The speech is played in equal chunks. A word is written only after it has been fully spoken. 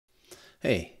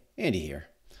Hey, Andy here.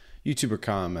 YouTuber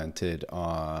commented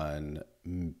on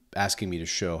asking me to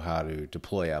show how to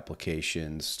deploy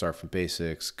applications, start from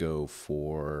basics, go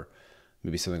for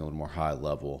maybe something a little more high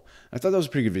level. I thought that was a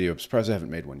pretty good video. I'm surprised I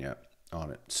haven't made one yet on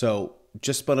it. So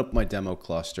just spun up my demo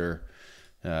cluster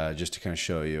just to kind of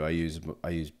show you. I use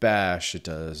Bash. It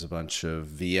does a bunch of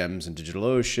VMs in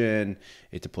DigitalOcean.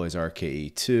 It deploys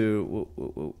RKE2.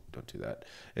 Whoa, don't do that.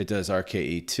 It does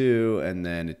RKE2, and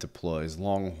then it deploys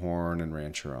Longhorn and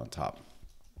Rancher on top.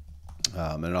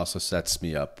 And it also sets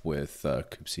me up with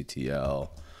kubectl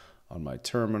on my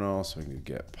terminal, so we can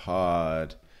get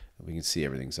pod. We can see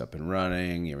everything's up and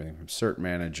running, everything from Cert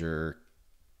Manager,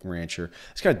 Rancher.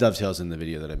 This kind of dovetails in the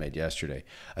video that I made yesterday.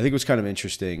 I think what's kind of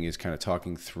interesting is kind of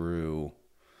talking through,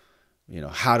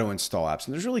 how to install apps.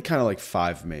 And there's really kind of like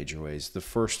 5 major ways. The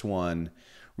first one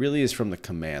really is from the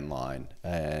command line,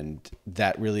 and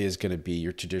that really is going to be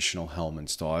your traditional Helm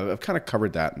install. I've kind of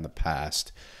covered that in the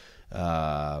past.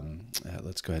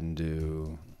 Let's go ahead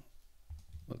and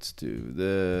let's do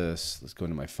this. Let's go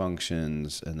into my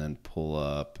functions and then pull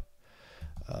up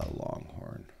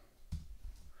Longhorn.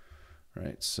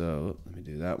 Right, so let me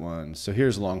do that one. So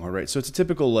here's Longhorn, right? So it's a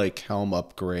typical like Helm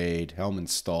upgrade, Helm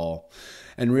install.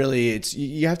 And really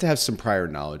you have to have some prior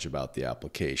knowledge about the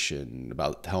application,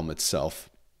 about Helm itself.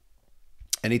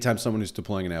 Anytime someone is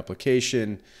deploying an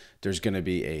application, there's going to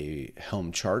be a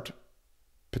Helm chart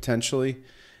potentially.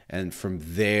 And from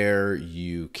there,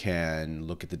 you can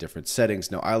look at the different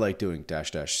settings. Now, I like doing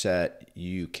 --set.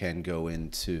 You can go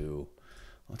into,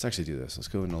 let's actually do this. Let's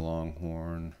go into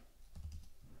Longhorn.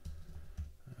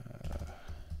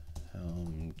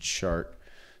 Helm chart.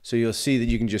 So you'll see that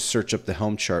you can just search up the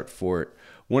Helm chart for it.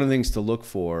 One of the things to look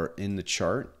for in the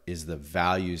chart is the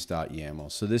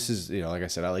values.yaml. So this is, like I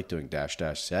said, I like doing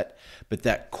 --set, but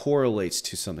that correlates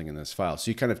to something in this file. So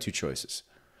you kind of have 2 choices.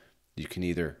 You can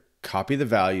either copy the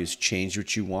values, change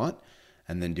what you want,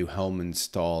 and then do Helm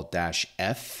install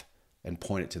 -f and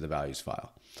point it to the values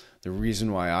file. The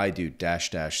reason why I do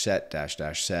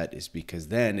 --set is because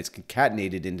then it's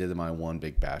concatenated into my one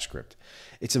big bash script.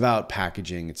 It's about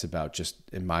packaging. It's about just,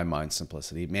 in my mind,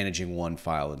 simplicity, managing one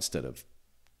file instead of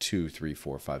 2, 3,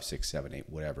 4, 5, 6, 7, 8,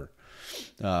 whatever.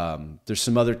 There's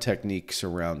some other techniques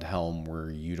around Helm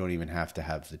where you don't even have to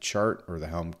have the chart or the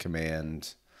Helm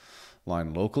command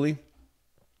line locally.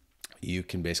 You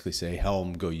can basically say,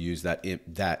 Helm, go use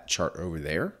that chart over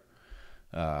there.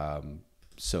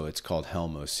 So it's called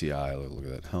Helm OCI. Look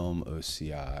at that, Helm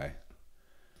OCI.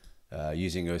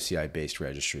 Using OCI-based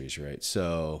registries, right?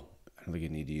 So I don't think you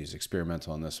need to use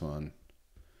experimental on this one.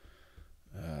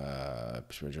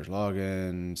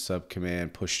 Login,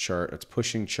 subcommand, push chart. It's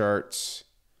pushing charts.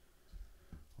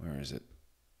 Where is it?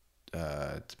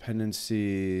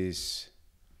 Dependencies.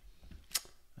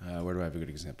 Where do I have a good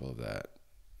example of that?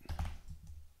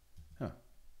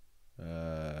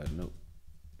 Nope.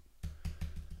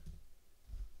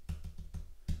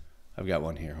 I've got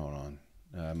one here. Hold on.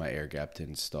 My air gap to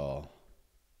install,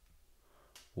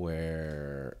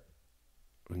 where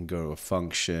we can go to a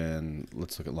function.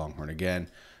 Let's look at Longhorn again.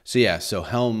 So yeah, so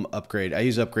Helm upgrade. I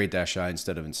use upgrade-i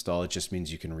instead of install. It just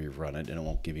means you can rerun it and it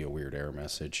won't give you a weird error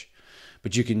message.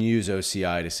 But you can use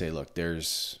OCI to say, look,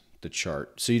 there's the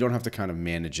chart. So you don't have to kind of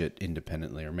manage it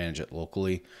independently or manage it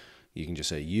locally. You can just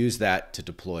say, use that to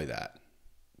deploy that,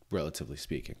 relatively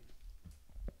speaking.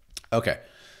 Okay.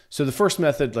 So the first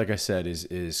method, like I said,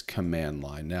 is command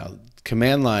line. Now,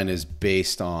 command line is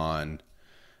based on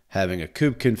having a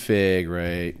kubectl,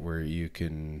 right, where you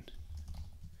can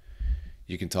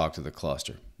talk to the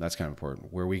cluster. That's kind of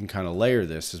important. Where we can kind of layer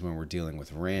this is when we're dealing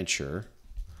with Rancher.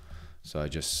 So I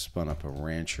just spun up a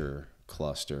Rancher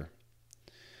cluster.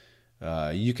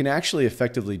 You can actually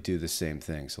effectively do the same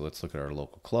thing. So let's look at our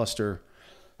local cluster.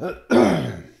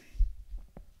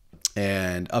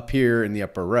 And up here in the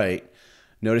upper right,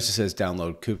 notice it says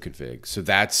download kubectl. So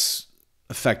that's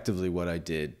effectively what I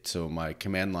did. So my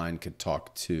command line could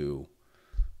talk to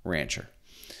Rancher.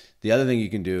 The other thing you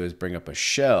can do is bring up a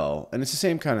shell. And it's the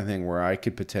same kind of thing where I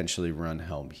could potentially run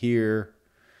Helm here.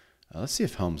 Let's see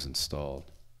if Helm's installed.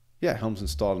 Yeah, Helm's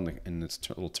installed in this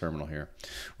little terminal here,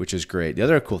 which is great. The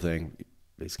other cool thing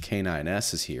is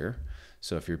K9S is here.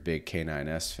 So if you're a big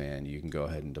K9S fan, you can go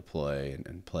ahead and deploy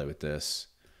and play with this.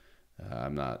 I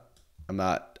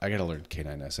gotta learn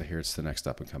K9S. I hear it's the next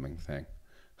up and coming thing.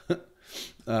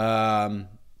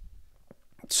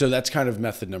 So that's kind of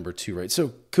method number 2, right?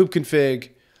 So kubectl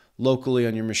locally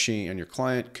on your machine, on your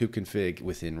client, kubectl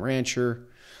within Rancher.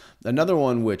 Another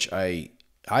one which I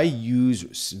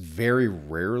use very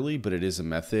rarely, but it is a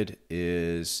method,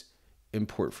 is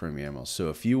import from YAML. So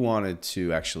if you wanted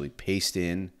to actually paste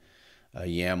in a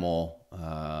YAML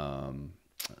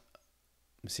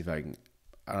see if I can,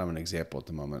 I don't have an example at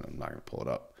the moment. I'm not going to pull it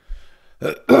up.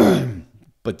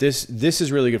 But this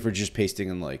is really good for just pasting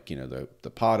in like,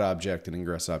 the pod object and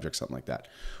ingress object, something like that.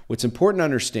 What's important to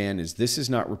understand is this is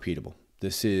not repeatable.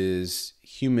 This is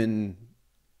human.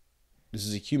 This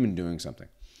is a human doing something.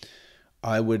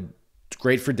 It's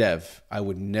great for dev. I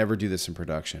would never do this in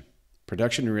production.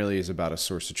 Production really is about a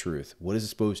source of truth. What is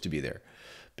supposed to be there?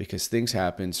 Because things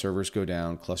happen, servers go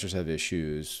down, clusters have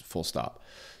issues, full stop.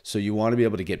 So you want to be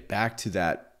able to get back to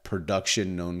that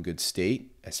production known good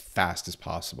state as fast as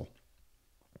possible.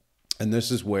 And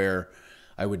this is where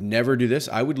I would never do this.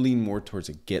 I would lean more towards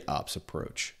a GitOps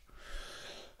approach.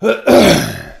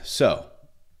 So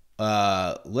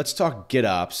let's talk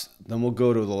GitOps. Then we'll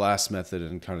go to the last method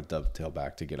and kind of dovetail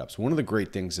back to GitOps. One of the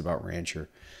great things about Rancher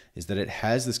is that it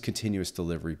has this continuous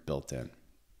delivery built in.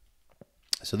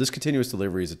 So this continuous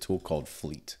delivery is a tool called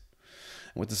Fleet.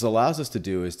 And what this allows us to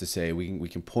do is to say we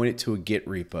can point it to a Git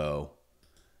repo.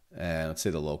 And let's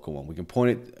say the local one. We can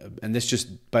point it, and this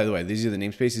just, by the way, these are the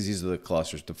namespaces, these are the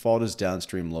clusters. Default is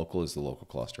downstream, local is the local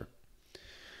cluster.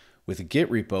 With a Git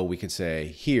repo, we can say,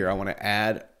 here, I want to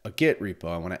add a Git repo.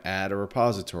 I want to add a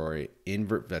repository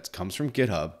that comes from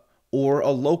GitHub or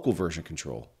a local version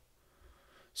control.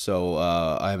 So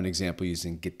I have an example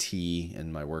using Git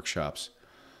in my workshops.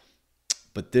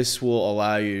 But this will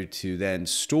allow you to then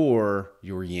store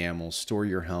your YAML, store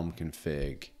your Helm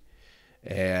config,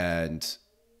 and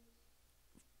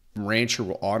Rancher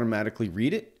will automatically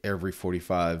read it every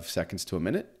 45 seconds to a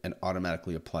minute and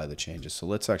automatically apply the changes. So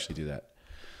let's actually do that.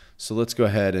 So let's go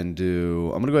ahead and I'm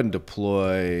going to go ahead and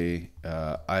deploy.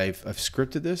 I've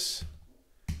scripted this,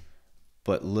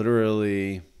 but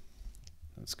literally,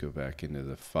 let's go back into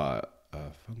the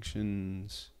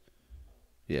functions.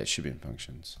 Yeah, it should be in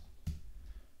functions.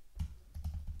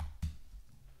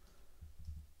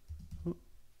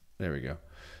 There we go.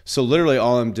 So literally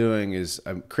all I'm doing is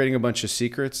I'm creating a bunch of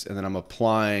secrets and then I'm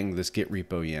applying this Git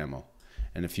repo YAML.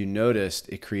 And if you noticed,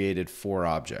 it created 4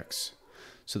 objects.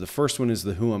 So the first one is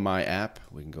the Who Am I app.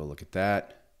 We can go look at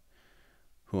that.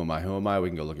 Who am I? We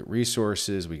can go look at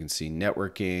resources. We can see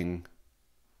networking,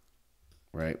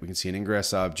 right? We can see an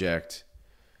ingress object.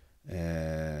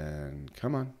 And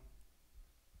come on.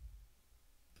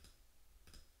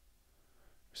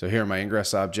 So here are my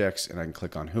ingress objects, and I can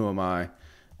click on Who Am I?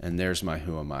 And there's my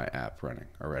Who Am I app running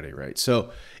already, right?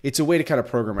 So it's a way to kind of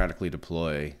programmatically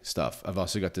deploy stuff. I've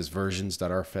also got this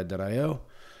versions.rfed.io.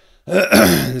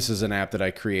 This is an app that I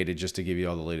created just to give you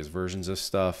all the latest versions of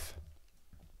stuff.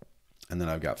 And then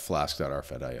I've got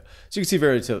flask.rfed.io. So you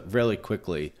can see very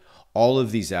quickly, all of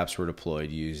these apps were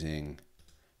deployed using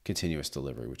continuous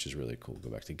delivery, which is really cool. Go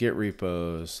back to Git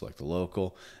repos, select the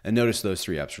local, and notice those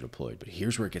 3 apps are deployed. But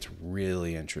here's where it gets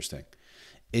really interesting.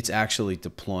 It's actually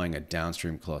deploying a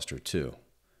downstream cluster too.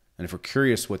 And if we're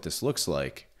curious what this looks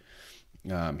like,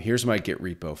 here's my Git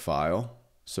repo file.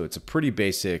 So it's a pretty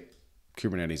basic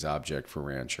Kubernetes object for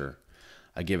Rancher.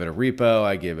 I give it a repo,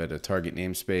 I give it a target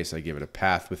namespace, I give it a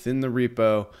path within the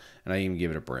repo, and I even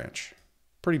give it a branch.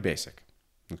 Pretty basic.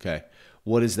 Okay.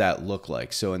 What does that look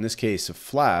like? So in this case of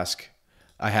Flask,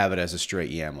 I have it as a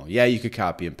straight YAML. Yeah, you could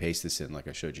copy and paste this in like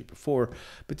I showed you before,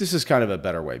 but this is kind of a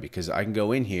better way because I can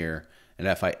go in here and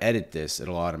if I edit this,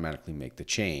 it'll automatically make the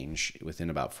change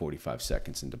within about 45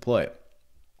 seconds and deploy it.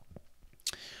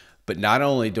 But not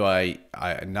only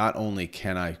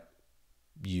can I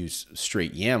use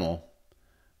straight YAML,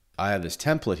 I have this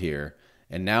template here,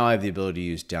 and now I have the ability to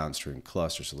use downstream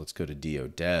cluster. So let's go to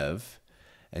do-dev.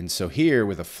 And so here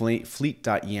with a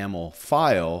fleet.yaml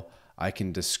file, I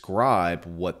can describe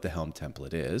what the Helm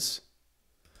template is.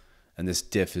 And this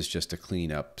diff is just to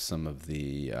clean up some of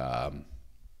the,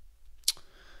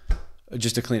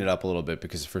 just to clean it up a little bit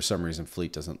because for some reason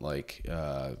Fleet doesn't like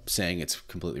saying it's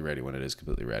completely ready when it is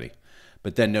completely ready.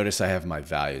 But then notice I have my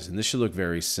values, and this should look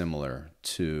very similar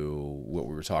to what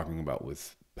we were talking about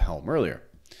with Helm earlier.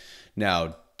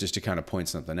 Now, just to kind of point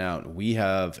something out, we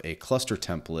have a cluster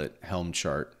template Helm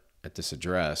chart at this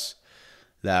address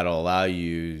that'll allow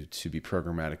you to be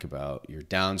programmatic about your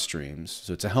downstreams.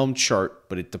 So it's a Helm chart,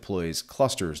 but it deploys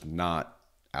clusters, not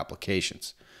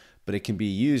applications. But it can be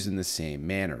used in the same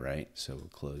manner, right? So we'll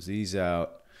close these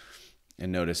out,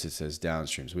 and notice it says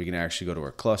downstreams. We can actually go to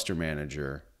our cluster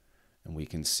manager, and we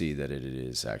can see that it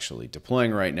is actually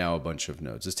deploying right now a bunch of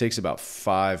nodes. This takes about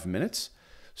 5 minutes,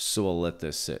 so we'll let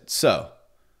this sit. So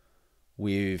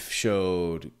we've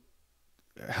showed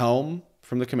Helm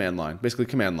from the command line, basically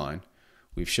command line.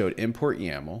 We've showed import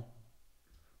YAML.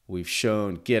 We've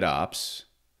shown GitOps.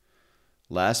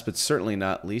 Last but certainly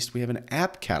not least, we have an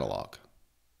app catalog.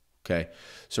 Okay,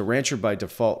 so Rancher by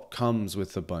default comes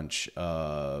with a bunch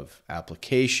of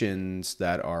applications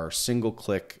that are single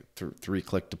click,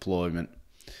 3-click deployment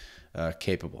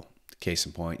capable. Case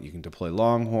in point, you can deploy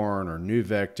Longhorn or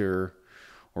NuVector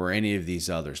or any of these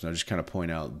others. Now, just kind of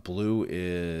point out, blue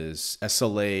is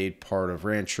SLA, part of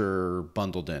Rancher,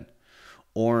 bundled in.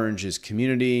 Orange is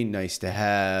community, nice to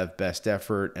have, best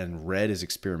effort, and red is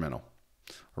experimental.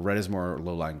 Or red is more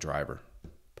low-line driver,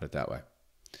 put it that way.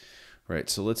 Right,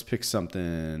 so let's pick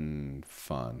something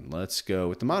fun. Let's go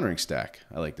with the monitoring stack.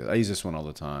 I like that. I use this one all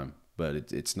the time,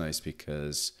 but it's nice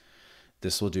because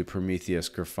this will do Prometheus,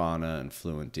 Grafana, and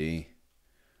FluentD,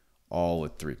 all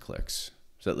with 3 clicks.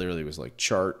 So that literally was like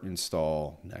chart,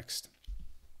 install, next.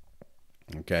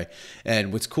 Okay,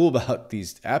 and what's cool about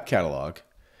these app catalog,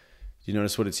 you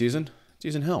notice what it's using? It's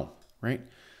using Helm, right?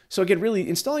 So again, really,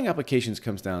 installing applications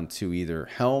comes down to either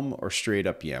Helm or straight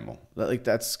up YAML.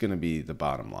 That's going to be the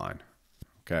bottom line.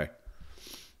 Okay,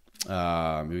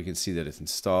 we can see that it's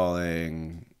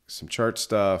installing some chart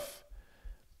stuff,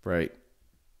 right?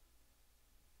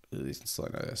 At least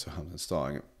installing that, so I'm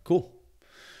installing it. Cool.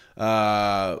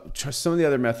 Some of the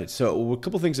other methods. So a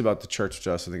couple things about the charts, which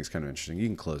I also think is kind of interesting. You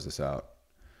can close this out.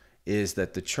 Is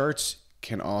that the charts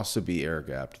can also be air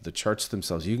gapped. The charts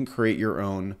themselves, you can create your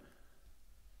own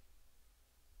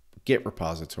Git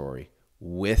repository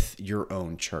with your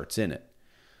own charts in it.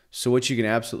 So what you can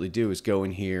absolutely do is go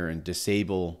in here and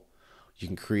disable, you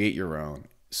can create your own.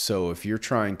 So if you're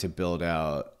trying to build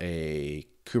out a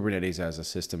Kubernetes as a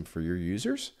system for your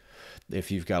users, if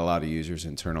you've got a lot of users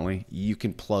internally, you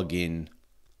can plug in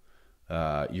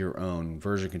your own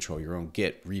version control, your own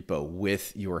Git repo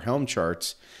with your Helm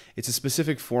charts. It's a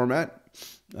specific format.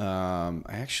 I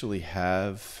actually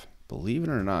have, believe it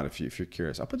or not, if you're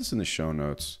curious, I'll put this in the show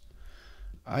notes.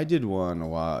 I did one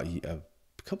a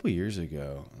couple of years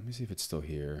ago. Let me see if it's still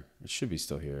here. It should be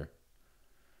still here.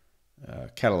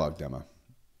 Catalog demo.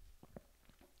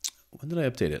 When did I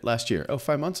update it? Last year. Oh,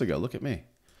 5 months ago. Look at me.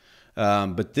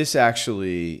 But this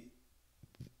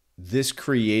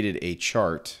created a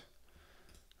chart.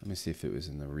 Let me see if it was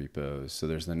in the repos. So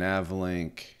there's the nav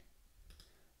link.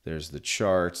 There's the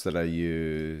charts that I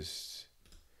used.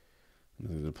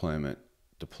 The deployment.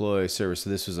 Deploy service.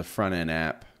 So this was a front end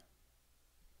app.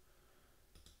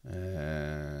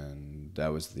 And that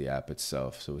was the app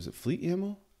itself. So was it Fleet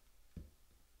YAML?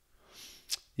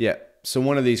 Yeah. So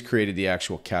one of these created the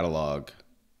actual catalog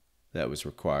that was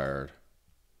required.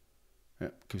 Yeah,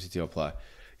 kubectl apply.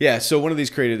 Yeah, so one of these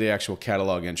created the actual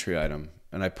catalog entry item.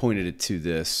 And I pointed it to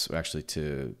this, actually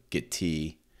to Git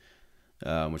T,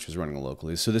 which was running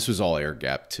locally. So this was all air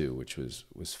gap too, which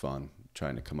was fun,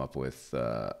 trying to come up with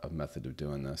a method of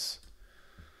doing this.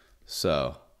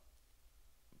 So...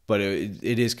 but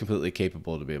it is completely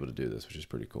capable to be able to do this, which is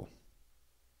pretty cool.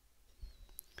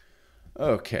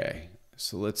 Okay,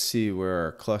 so let's see where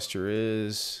our cluster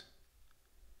is.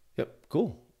 Yep,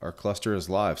 cool. Our cluster is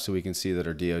live, so we can see that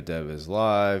our DO-dev is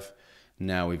live.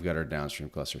 Now we've got our downstream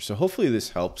cluster. So hopefully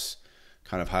this helps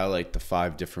kind of highlight the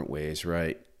 5 different ways,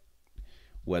 right?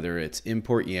 Whether it's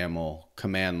import YAML,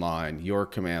 command line, your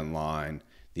command line,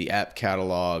 the app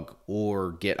catalog,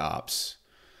 or Git ops.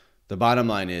 The bottom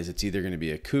line is it's either going to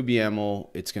be a kubeyaml,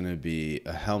 it's going to be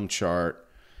a Helm chart.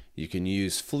 You can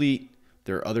use Fleet.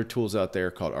 There are other tools out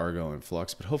there called Argo and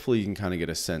Flux, but hopefully you can kind of get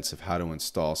a sense of how to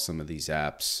install some of these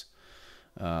apps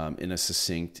in a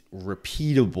succinct,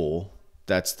 repeatable,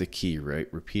 that's the key,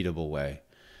 right? Repeatable way.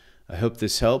 I hope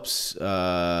this helps.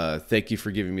 Thank you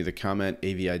for giving me the comment,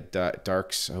 AVI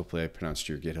Darks. Hopefully I pronounced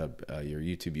your GitHub, your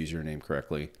YouTube username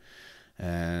correctly.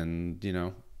 And, you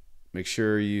know, make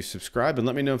sure you subscribe and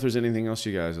let me know if there's anything else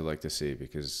you guys would like to see,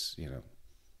 because, you know,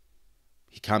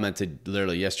 he commented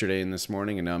literally yesterday and this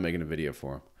morning, and now I'm making a video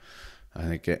for him. I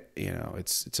think, you know,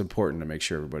 it's important to make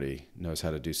sure everybody knows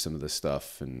how to do some of this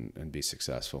stuff and be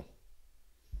successful.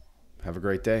 Have a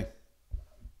great day.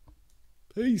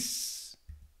 Peace.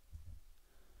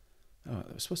 Oh,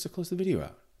 I was supposed to close the video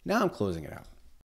out. Now I'm closing it out.